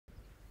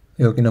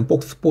여기는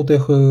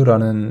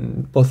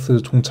복스보데흐라는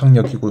버스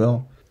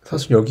종착역이고요.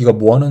 사실 여기가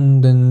뭐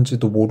하는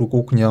데인지도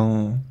모르고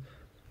그냥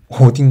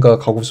어딘가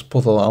가고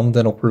싶어서 아무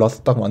데나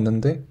골라서 딱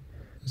왔는데,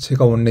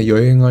 제가 원래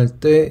여행할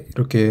때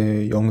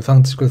이렇게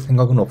영상 찍을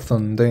생각은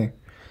없었는데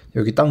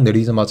여기 딱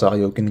내리자마자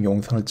여기는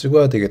영상을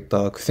찍어야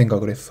되겠다 그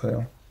생각을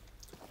했어요.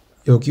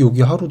 여기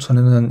오기 하루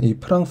전에는 이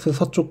프랑스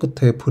서쪽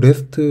끝에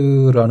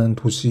브레스트라는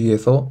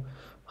도시에서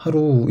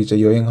하루 이제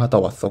여행하다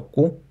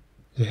왔었고,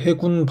 이제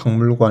해군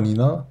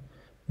박물관이나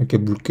이렇게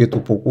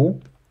물개도 보고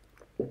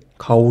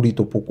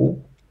가오리도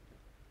보고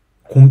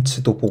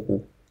곰치도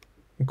보고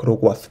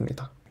그러고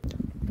왔습니다.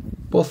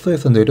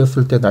 버스에서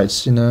내렸을 때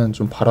날씨는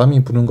좀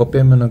바람이 부는 거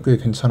빼면은 꽤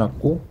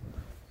괜찮았고,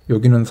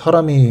 여기는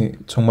사람이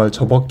정말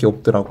저밖에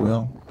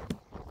없더라고요.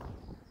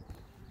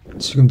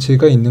 지금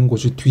제가 있는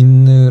곳이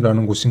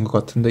뒷느라는 곳인 것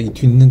같은데, 이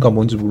뒷느가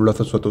뭔지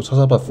몰라서 저도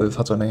찾아봤어요,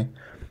 사전에.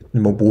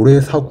 뭐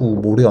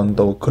모래사구, 모래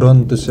언덕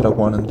그런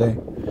뜻이라고 하는데,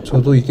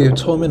 저도 이게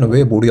처음에는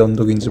왜 모래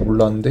언덕인지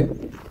몰랐는데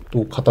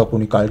또 가다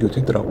보니까 알게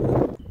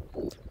되더라고요.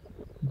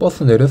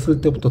 버스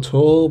내렸을 때부터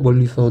저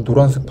멀리서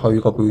노란색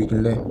바위가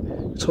보이길래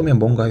처음엔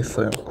뭔가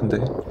했어요. 근데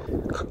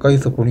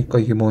가까이서 보니까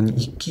이게 뭔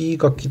이끼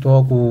같기도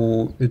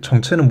하고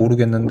정체는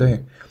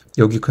모르겠는데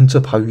여기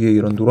근처 바위에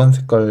이런 노란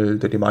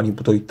색깔들이 많이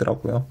묻어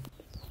있더라고요.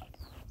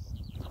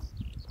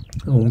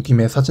 온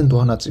김에 사진도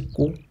하나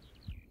찍고,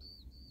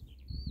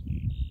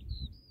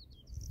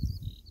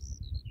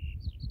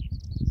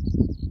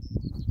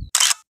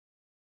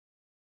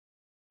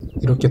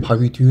 이렇게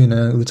바위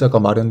뒤에는 의자가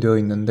마련되어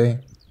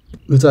있는데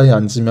의자에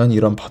앉으면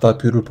이런 바다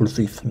뷰를 볼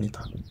수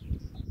있습니다.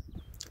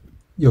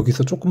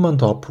 여기서 조금만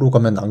더 앞으로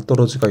가면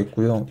낭떠러지가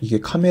있고요. 이게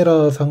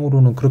카메라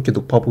상으로는 그렇게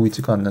높아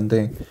보이지가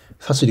않는데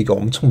사실 이게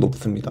엄청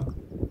높습니다.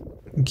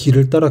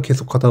 길을 따라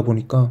계속 가다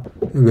보니까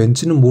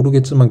왠지는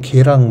모르겠지만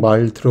개랑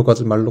말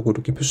들어가지 말라고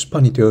이렇게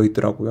표시판이 되어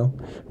있더라고요.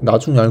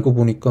 나중에 알고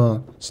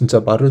보니까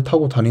진짜 말을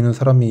타고 다니는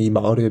사람이 이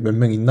마을에 몇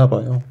명 있나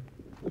봐요.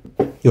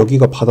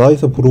 여기가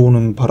바다에서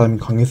불어오는 바람이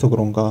강해서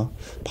그런가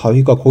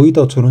바위가 거의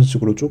다 저런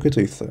식으로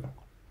쪼개져 있어요.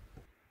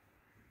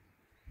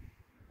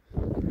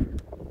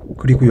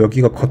 그리고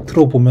여기가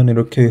겉으로 보면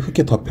이렇게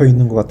흙에 덮여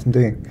있는 것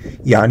같은데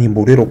이 안이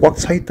모래로 꽉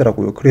차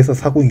있더라고요. 그래서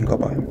사고인가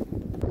봐요.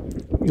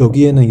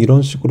 여기에는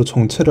이런 식으로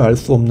정체를 알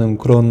수 없는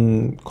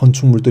그런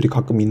건축물들이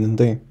가끔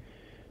있는데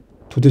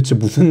도대체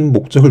무슨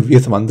목적을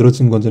위해서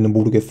만들어진 건지는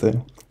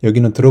모르겠어요.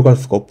 여기는 들어갈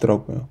수가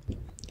없더라고요.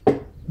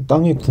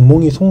 땅에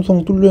구멍이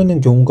송송 뚫려 있는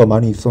경우가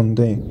많이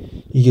있었는데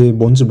이게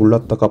뭔지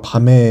몰랐다가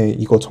밤에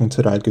이거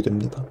정체를 알게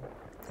됩니다.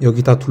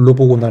 여기 다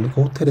둘러보고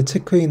나니까 호텔에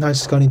체크인 할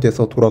시간이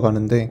돼서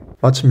돌아가는데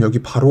마침 여기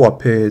바로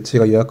앞에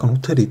제가 예약한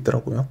호텔이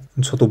있더라고요.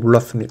 저도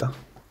몰랐습니다.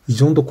 이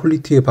정도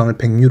퀄리티의 방을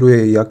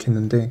 100유로에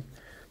예약했는데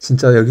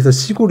진짜 여기서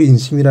시골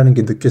인심이라는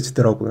게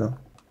느껴지더라고요.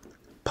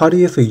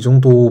 파리에서 이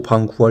정도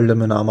방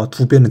구하려면 아마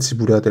 2배는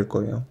지불해야 될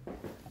거예요.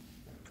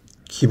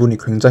 기분이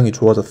굉장히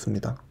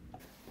좋아졌습니다.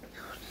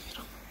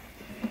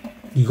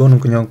 이거는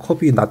그냥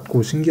컵이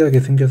낮고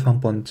신기하게 생겨서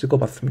한번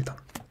찍어봤습니다.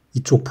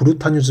 이쪽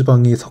브르타뉴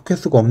지방이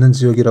석회수가 없는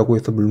지역이라고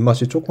해서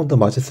물맛이 조금 더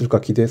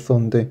맛있을까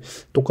기대했었는데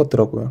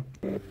똑같더라고요.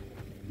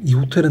 이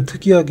호텔은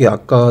특이하게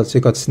아까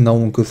제가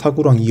지나온 그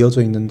사구랑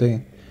이어져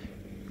있는데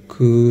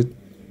그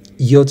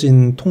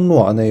이어진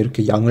통로 안에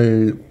이렇게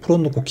양을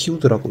풀어놓고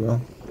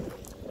키우더라고요.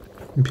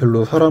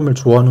 별로 사람을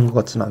좋아하는 것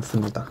같진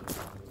않습니다.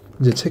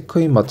 이제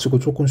체크인 마치고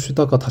조금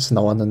쉬다가 다시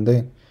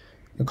나왔는데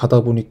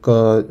가다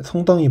보니까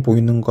성당이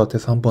보이는 것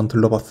같아서 한번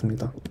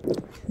들러봤습니다.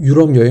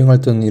 유럽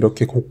여행할 때는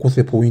이렇게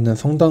곳곳에 보이는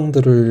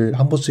성당들을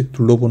한 번씩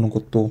둘러보는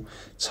것도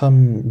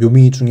참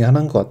묘미 중에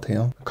하나인 것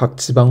같아요. 각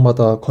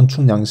지방마다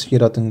건축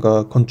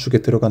양식이라든가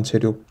건축에 들어간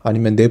재료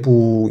아니면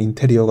내부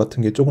인테리어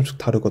같은 게 조금씩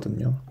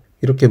다르거든요.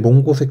 이렇게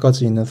먼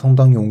곳에까지 있는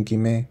성당에 온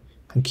김에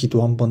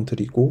기도 한번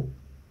드리고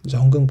이제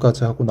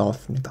헌금까지 하고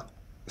나왔습니다.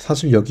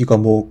 사실 여기가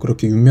뭐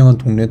그렇게 유명한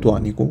동네도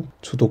아니고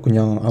저도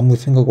그냥 아무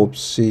생각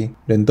없이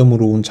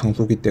랜덤으로 온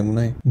장소이기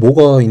때문에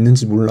뭐가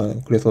있는지 몰라요.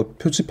 그래서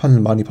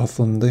표지판을 많이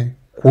봤었는데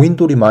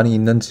고인돌이 많이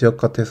있는 지역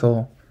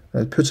같아서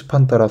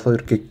표지판 따라서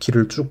이렇게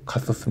길을 쭉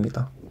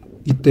갔었습니다.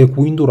 이때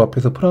고인돌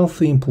앞에서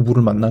프랑스인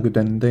부부를 만나게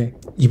되는데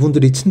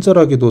이분들이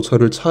친절하게도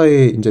저를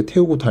차에 이제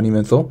태우고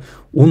다니면서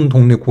온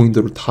동네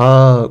고인돌을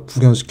다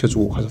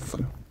구경시켜주고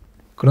가셨어요.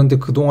 그런데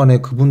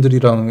그동안에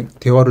그분들이랑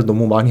대화를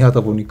너무 많이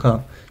하다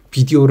보니까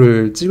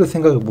비디오를 찍을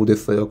생각을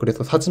못했어요.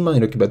 그래서 사진만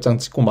이렇게 몇 장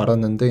찍고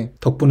말았는데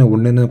덕분에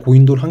원래는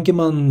고인돌 한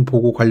개만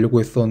보고 가려고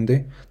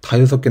했었는데 다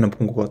 6개는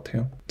본 것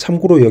같아요.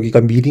 참고로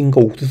여기가 밀인가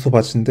옥수수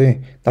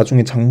밭인데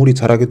나중에 작물이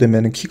자라게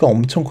되면 키가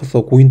엄청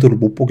커서 고인돌을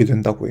못 보게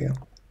된다고 해요.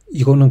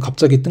 이거는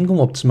갑자기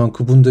뜬금없지만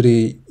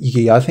그분들이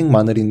이게 야생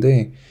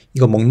마늘인데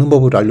이거 먹는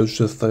법을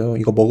알려주셨어요.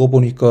 이거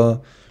먹어보니까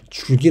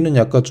줄기는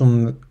약간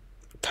좀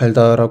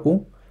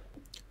달달하고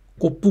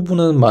꽃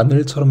부분은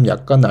마늘처럼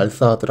약간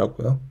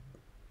알싸하더라고요.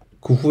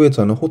 그 후에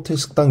저는 호텔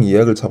식당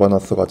예약을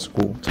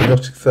잡아놨어가지고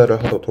저녁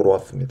식사를 하러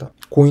돌아왔습니다.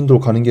 고인돌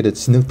가는 길에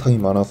진흙탕이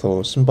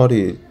많아서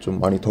신발이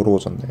좀 많이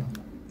더러워졌네요.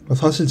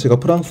 사실 제가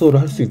프랑스어를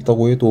할 수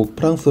있다고 해도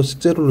프랑스어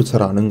식재료를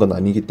잘 아는 건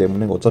아니기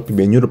때문에 어차피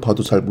메뉴를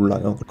봐도 잘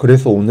몰라요.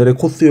 그래서 오늘의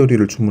코스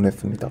요리를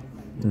주문했습니다.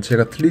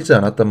 제가 틀리지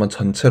않았다면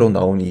전체로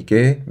나온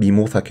이게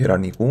미모사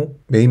계란이고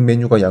메인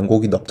메뉴가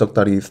양고기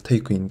넓적다리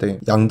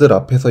스테이크인데 양들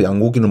앞에서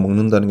양고기를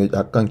먹는다는 게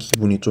약간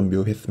기분이 좀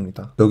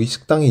묘했습니다. 여기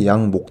식당이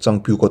양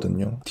목장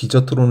뷰거든요.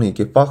 디저트로는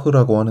이게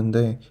파흐라고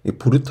하는데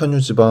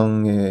브르타뉴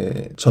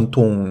지방의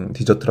전통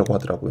디저트라고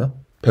하더라고요.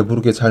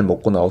 배부르게 잘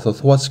먹고 나와서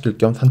소화시킬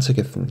겸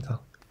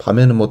산책했습니다.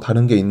 밤에는 뭐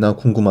다른 게 있나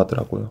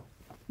궁금하더라고요.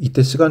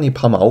 이때 시간이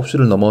밤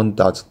 9시를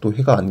넘었는데 아직도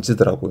해가 안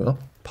지더라고요.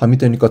 밤이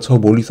되니까 저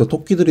멀리서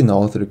토끼들이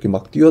나와서 이렇게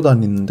막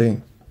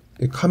뛰어다니는데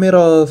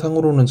카메라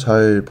상으로는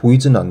잘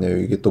보이진 않네요.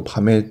 이게 또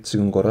밤에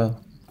찍은 거라.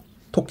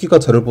 토끼가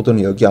저를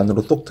보더니 여기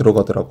안으로 쏙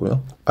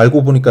들어가더라고요.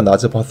 알고 보니까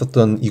낮에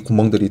봤었던 이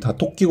구멍들이 다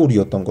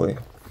토끼굴이었던 거예요.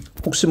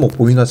 혹시 뭐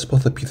보이나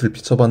싶어서 빛을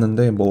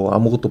비춰봤는데 뭐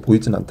아무것도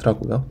보이진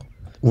않더라고요.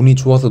 운이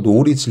좋아서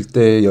노을이 질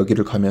때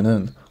여기를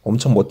가면은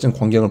엄청 멋진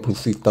광경을 볼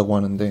수 있다고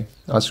하는데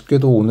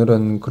아쉽게도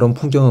오늘은 그런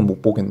풍경은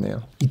못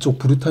보겠네요. 이쪽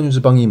브르타뉴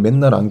지방이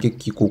맨날 안개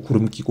끼고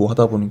구름 끼고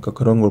하다 보니까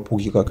그런 걸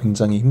보기가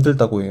굉장히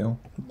힘들다고 해요.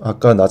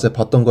 아까 낮에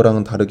봤던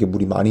거랑은 다르게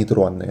물이 많이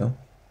들어왔네요.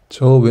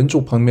 저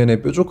왼쪽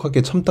방면에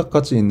뾰족하게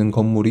첨탑까지 있는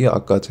건물이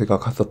아까 제가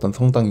갔었던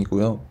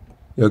성당이고요.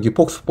 여기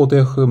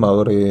폭스보데흐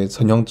마을의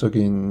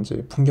전형적인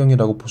이제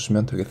풍경이라고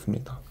보시면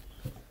되겠습니다.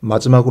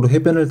 마지막으로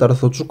해변을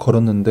따라서 쭉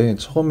걸었는데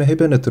처음에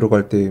해변에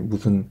들어갈 때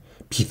무슨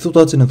비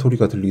쏟아지는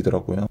소리가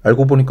들리더라고요.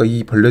 알고 보니까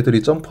이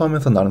벌레들이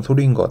점프하면서 나는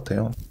소리인 것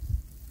같아요.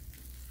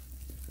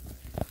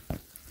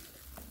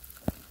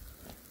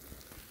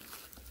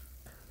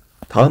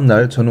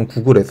 다음날 저는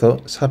구글에서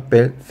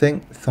샤벨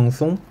생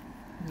성송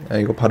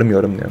이거 발음이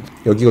어렵네요.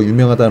 여기가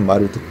유명하다는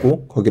말을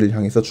듣고 거기를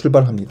향해서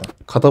출발합니다.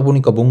 가다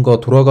보니까 뭔가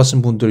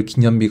돌아가신 분들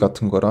기념비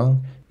같은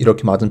거랑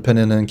이렇게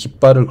맞은편에는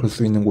깃발을 걸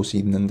수 있는 곳이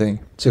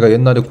있는데 제가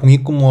옛날에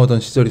공익근무하던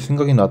시절이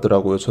생각이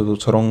나더라고요. 저도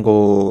저런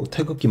거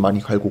태극기 많이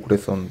갈고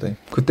그랬었는데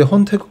그때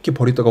헌 태극기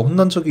버리다가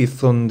혼난 적이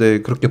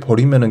있었는데 그렇게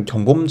버리면은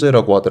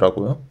경범죄라고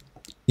하더라고요.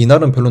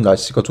 이날은 별로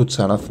날씨가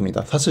좋지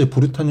않았습니다. 사실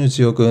브르타뉴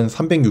지역은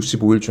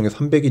 365일 중에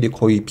 300일이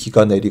거의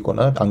비가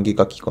내리거나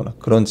안개가 끼거나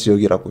그런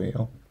지역이라고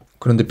해요.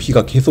 그런데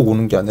비가 계속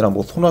오는 게 아니라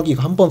뭐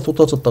소나기가 한 번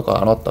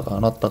쏟아졌다가 안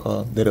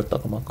왔다가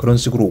내렸다가 막 그런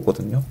식으로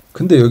오거든요.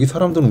 근데 여기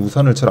사람들은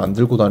우산을 잘 안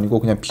들고 다니고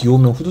그냥 비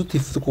오면 후드티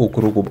쓰고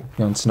그러고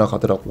그냥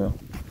지나가더라고요.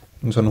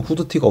 저는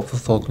후드티가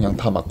없어서 그냥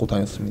다 맞고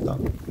다녔습니다.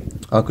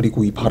 아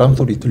그리고 이 바람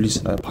소리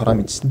들리시나요?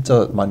 바람이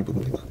진짜 많이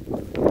붑니다.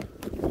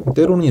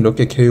 때로는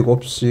이렇게 계획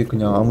없이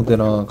그냥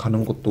아무데나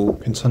가는 것도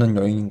괜찮은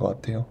여행인 것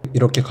같아요.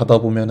 이렇게 가다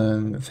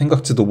보면은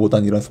생각지도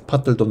못한 이런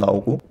스팟들도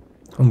나오고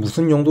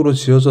무슨 용도로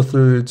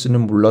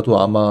지어졌을지는 몰라도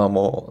아마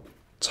뭐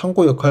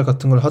창고 역할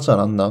같은 걸 하지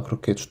않았나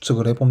그렇게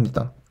추측을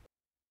해봅니다.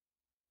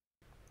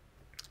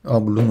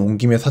 물론 온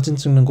김에 사진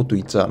찍는 것도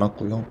잊지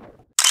않았고요.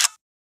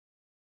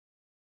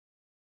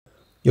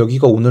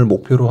 여기가 오늘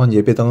목표로 한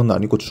예배당은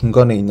아니고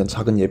중간에 있는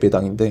작은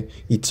예배당인데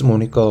이쯤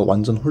오니까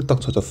완전 홀딱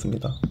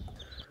젖었습니다.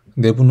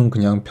 내부는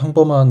그냥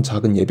평범한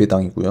작은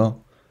예배당이고요.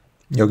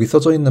 여기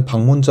써져 있는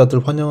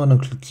방문자들 환영하는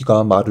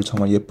글귀가 말을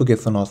정말 예쁘게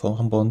써놔서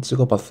한번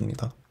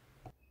찍어봤습니다.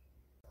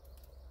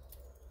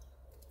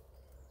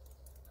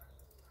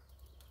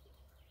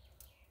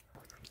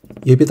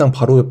 예배당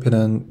바로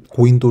옆에는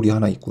고인돌이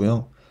하나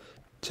있고요.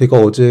 제가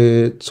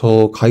어제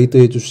저 가이드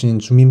해주신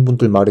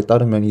주민분들 말에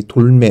따르면 이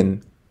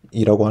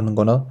돌맨이라고 하는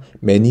거나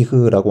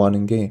매니흐라고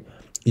하는 게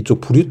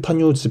이쪽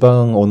브르타뉴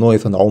지방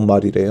언어에서 나온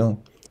말이래요.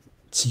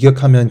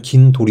 직역하면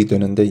긴 돌이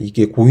되는데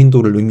이게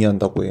고인돌을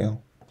의미한다고 해요.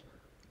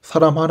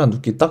 사람 하나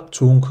눕기 딱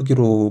좋은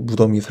크기로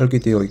무덤이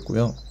설계되어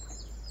있고요.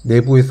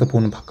 내부에서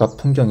보는 바깥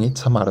풍경이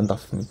참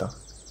아름답습니다.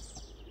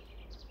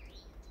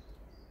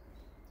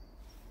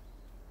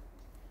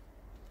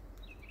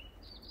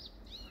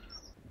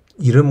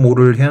 이름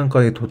모를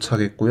해안가에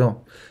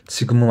도착했고요.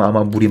 지금은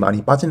아마 물이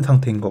많이 빠진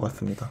상태인 것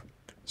같습니다.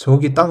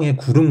 저기 땅에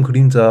구름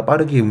그림자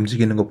빠르게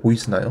움직이는 거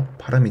보이시나요?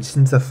 바람이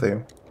진짜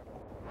세요.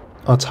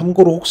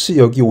 참고로 혹시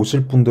여기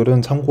오실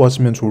분들은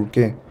참고하시면 좋을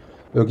게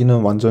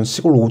여기는 완전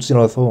시골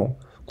오지라서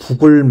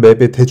구글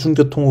맵에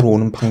대중교통으로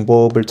오는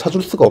방법을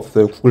찾을 수가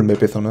없어요. 구글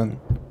맵에서는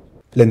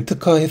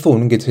렌트카 해서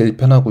오는 게 제일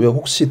편하고요.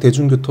 혹시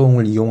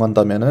대중교통을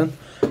이용한다면은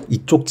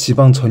이쪽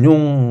지방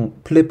전용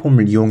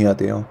플랫폼을 이용해야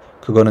돼요.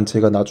 그거는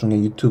제가 나중에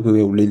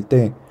유튜브에 올릴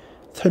때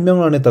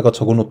설명란에다가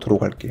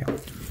적어놓도록 할게요.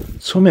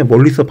 처음에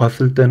멀리서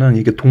봤을 때는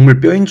이게 동물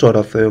뼈인 줄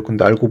알았어요.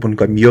 근데 알고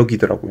보니까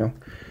미역이더라고요.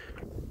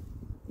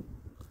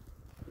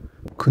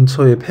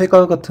 근처에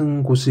폐가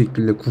같은 곳이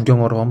있길래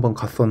구경하러 한번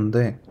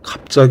갔었는데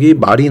갑자기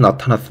말이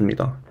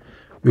나타났습니다.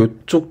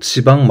 요쪽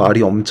지방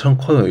말이 엄청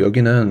커요.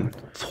 여기는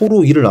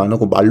소로 일을 안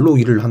하고 말로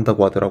일을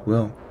한다고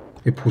하더라고요.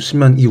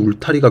 보시면 이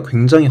울타리가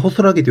굉장히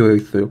허술하게 되어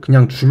있어요.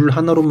 그냥 줄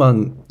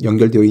하나로만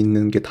연결되어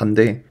있는 게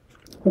단데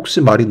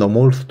혹시 말이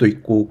넘어올 수도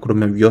있고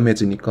그러면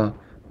위험해지니까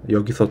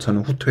여기서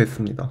저는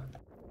후퇴했습니다.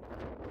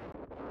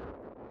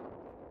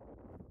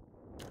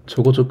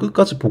 저거 저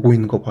끝까지 보고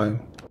있는 거 봐요.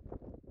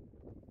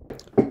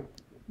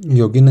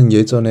 여기는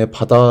예전에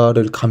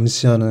바다를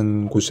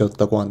감시하는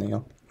곳이었다고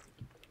하네요.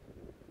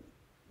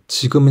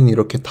 지금은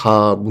이렇게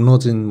다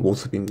무너진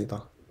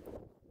모습입니다.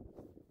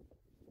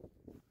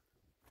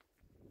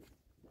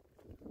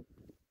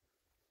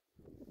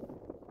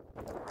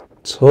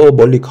 저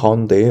멀리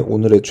가운데에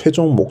오늘의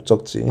최종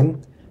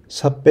목적지인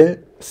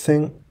샤벨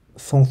생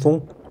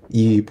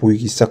성송이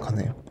보이기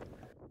시작하네요.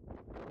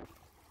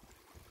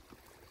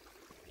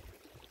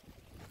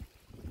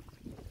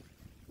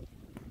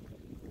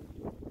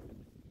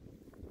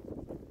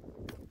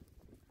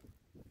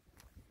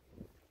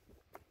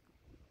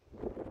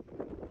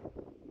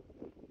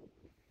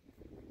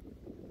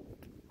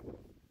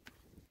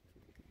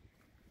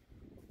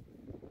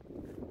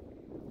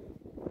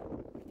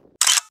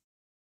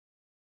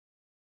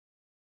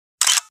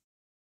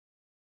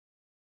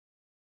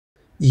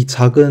 이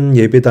작은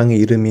예배당의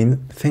이름인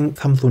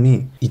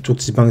생삼손이 이쪽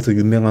지방에서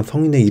유명한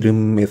성인의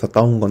이름에서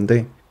따온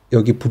건데,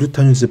 여기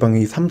브르타뉴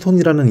지방에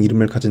삼손이라는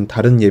이름을 가진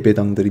다른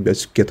예배당들이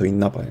몇십 개 더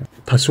있나 봐요.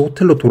 다시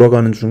호텔로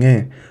돌아가는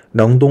중에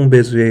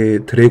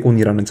랑동베즈의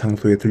드래곤이라는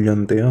장소에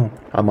들렸는데요.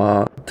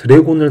 아마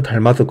드래곤을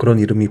닮아서 그런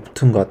이름이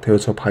붙은 것 같아요.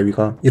 저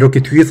바위가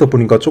이렇게 뒤에서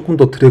보니까 조금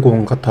더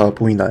드래곤 같아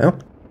보이나요?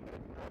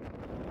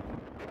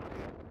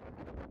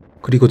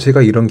 그리고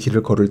제가 이런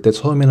길을 걸을 때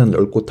처음에는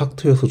넓고 탁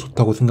트여서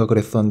좋다고 생각을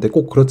했었는데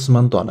꼭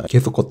그렇지만도 않아요.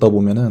 계속 걷다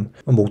보면은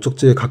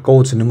목적지에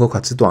가까워지는 것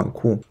같지도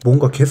않고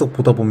뭔가 계속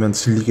보다 보면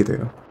질리게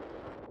돼요.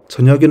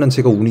 저녁에는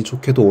제가 운이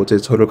좋게도 어제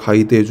저를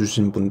가이드해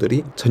주신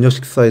분들이 저녁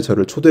식사에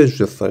저를 초대해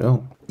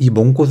주셨어요. 이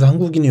먼 곳에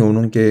한국인이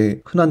오는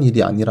게 흔한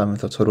일이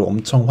아니라면서 저를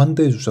엄청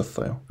환대해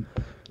주셨어요.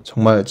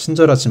 정말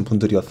친절하신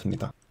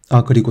분들이었습니다.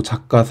 아, 그리고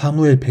작가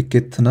사무엘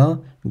베케트나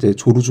이제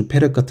조르주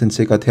페렛 같은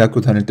제가 대학교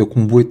다닐 때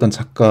공부했던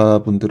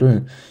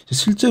작가분들을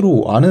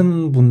실제로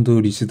아는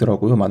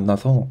분들이시더라고요.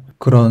 만나서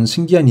그런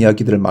신기한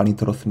이야기들을 많이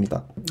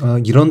들었습니다. 아,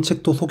 이런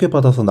책도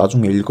소개받아서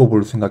나중에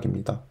읽어볼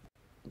생각입니다.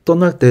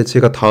 떠날 때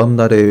제가 다음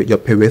날에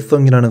옆에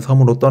웨성이라는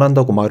섬으로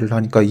떠난다고 말을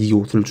하니까 이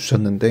옷을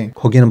주셨는데,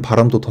 거기는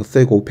바람도 더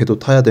세고 배도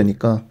타야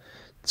되니까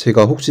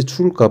제가 혹시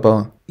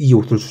추울까봐 이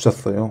옷을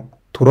주셨어요.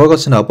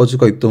 돌아가신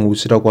아버지가 입던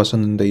옷이라고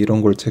하셨는데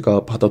이런 걸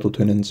제가 받아도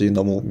되는지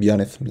너무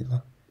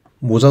미안했습니다.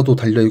 모자도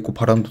달려있고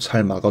바람도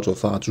잘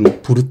막아줘서 아주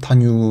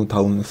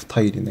브르타뉴다운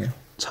스타일이네요.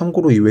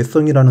 참고로 이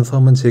웨성이라는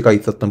섬은 제가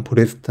있었던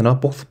브레스트나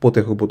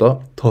뻑스버데흐보다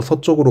더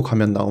서쪽으로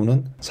가면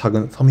나오는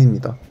작은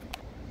섬입니다.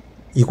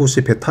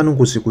 이곳이 배 타는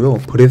곳이고요.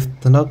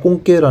 브레스트나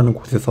꽁케라는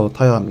곳에서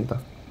타야 합니다.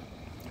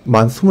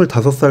 만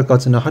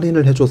 25살까지는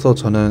할인을 해줘서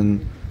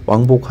저는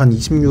왕복 한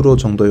 20유로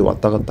정도에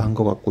왔다 갔다 한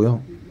것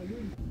같고요.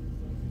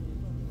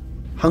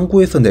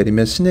 항구에서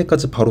내리면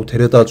시내까지 바로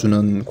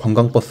데려다주는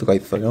관광버스가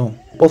있어요.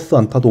 버스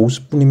안 타도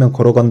 50분이면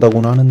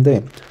걸어간다고는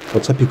하는데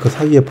어차피 그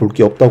사이에 볼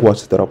게 없다고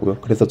하시더라고요.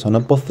 그래서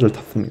저는 버스를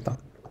탔습니다.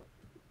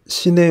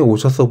 시내에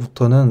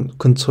오셔서부터는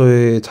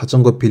근처에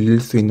자전거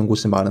빌릴 수 있는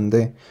곳이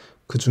많은데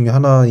그 중에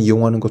하나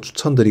이용하는 거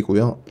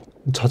추천드리고요.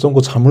 자전거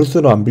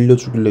자물쇠를 안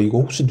빌려주길래 이거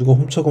혹시 누가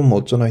훔쳐가면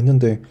어쩌나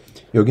했는데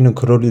여기는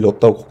그럴 일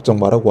없다고 걱정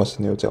말라고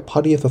하시네요. 제가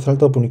파리에서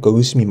살다 보니까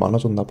의심이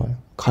많아졌나 봐요.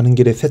 가는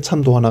길에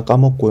새참도 하나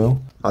까먹고요.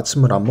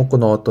 아침을 안 먹고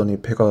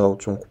나왔더니 배가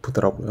좀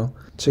고프더라고요.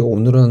 제가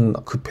오늘은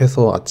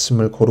급해서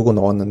아침을 거르고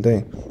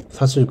나왔는데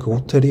사실 그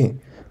호텔이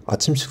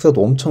아침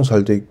식사도 엄청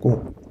잘 돼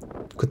있고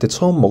그때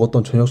처음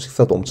먹었던 저녁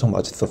식사도 엄청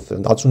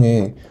맛있었어요.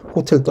 나중에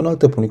호텔 떠날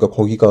때 보니까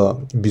거기가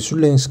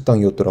미슐랭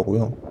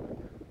식당이었더라고요.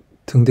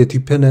 등대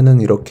뒤편에는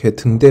이렇게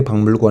등대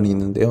박물관이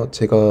있는데요.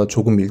 제가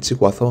조금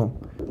일찍 와서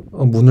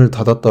문을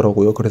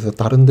닫았더라고요. 그래서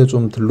다른 데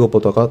좀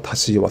들러보다가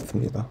다시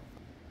왔습니다.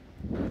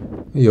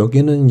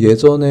 여기는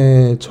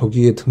예전에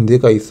저기에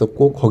등대가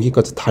있었고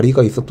거기까지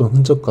다리가 있었던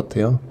흔적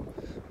같아요.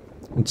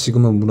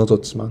 지금은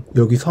무너졌지만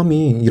여기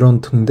섬이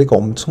이런 등대가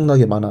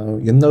엄청나게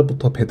많아요.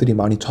 옛날부터 배들이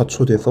많이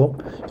좌초돼서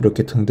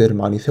이렇게 등대를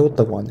많이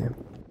세웠다고 하네요.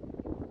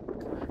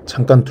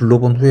 잠깐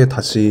둘러본 후에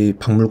다시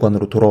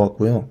박물관으로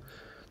돌아왔고요.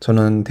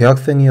 저는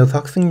대학생이어서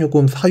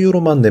학생요금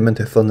 4유로만 내면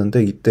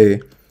됐었는데 이때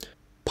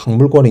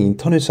박물관에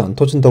인터넷이 안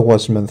터진다고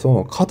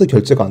하시면서 카드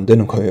결제가 안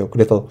되는 거예요.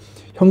 그래서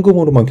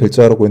현금으로만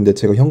결제하라고 했는데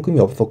제가 현금이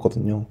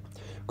없었거든요.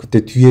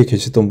 그때 뒤에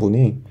계시던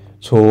분이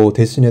저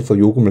대신해서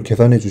요금을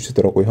계산해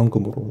주시더라고요.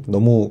 현금으로.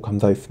 너무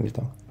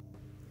감사했습니다.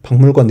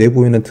 박물관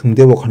내부에는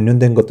등대와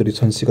관련된 것들이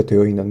전시가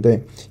되어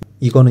있는데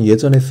이거는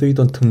예전에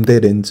쓰이던 등대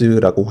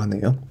렌즈라고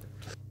하네요.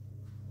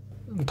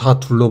 다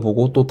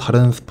둘러보고 또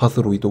다른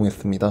스팟으로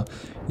이동했습니다.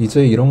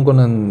 이제 이런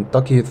거는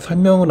딱히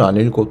설명을 안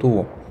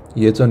읽어도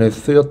예전에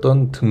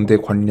쓰였던 등대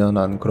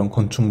관련한 그런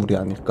건축물이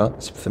아닐까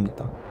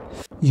싶습니다.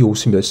 이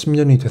옷이 몇십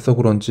년이 돼서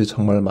그런지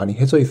정말 많이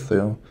해져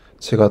있어요.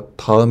 제가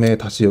다음에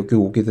다시 여기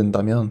오게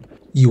된다면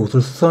이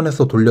옷을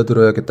수선해서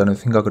돌려드려야겠다는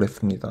생각을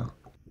했습니다.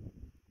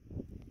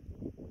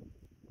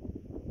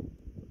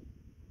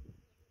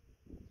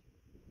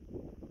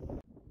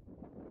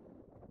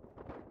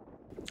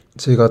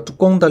 제가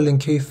뚜껑 달린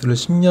케이스를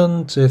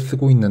 10년째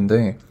쓰고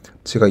있는데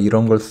제가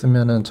이런 걸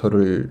쓰면은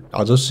저를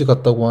아저씨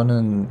같다고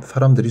하는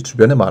사람들이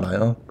주변에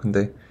많아요.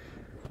 근데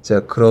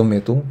제가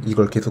그럼에도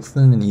이걸 계속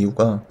쓰는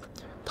이유가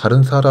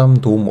다른 사람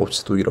도움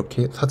없이도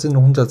이렇게 사진을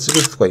혼자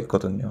찍을 수가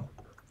있거든요.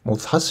 뭐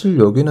사실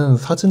여기는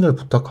사진을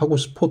부탁하고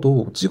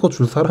싶어도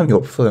찍어줄 사람이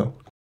없어요.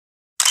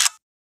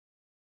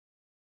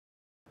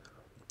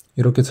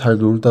 이렇게 잘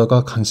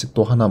놀다가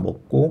간식도 하나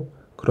먹고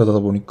그러다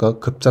보니까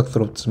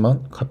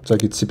급작스럽지만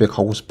갑자기 집에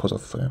가고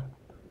싶어졌어요.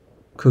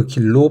 그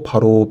길로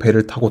바로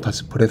배를 타고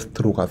다시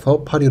브레스트로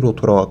가서 파리로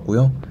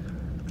돌아왔고요.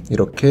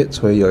 이렇게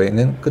저의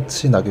여행은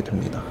끝이 나게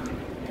됩니다.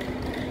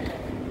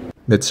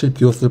 며칠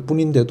비웠을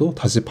뿐인데도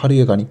다시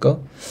파리에 가니까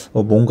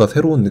뭔가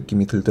새로운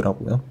느낌이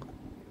들더라고요.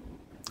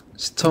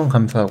 시청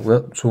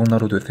감사하고요. 좋은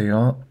하루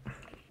되세요.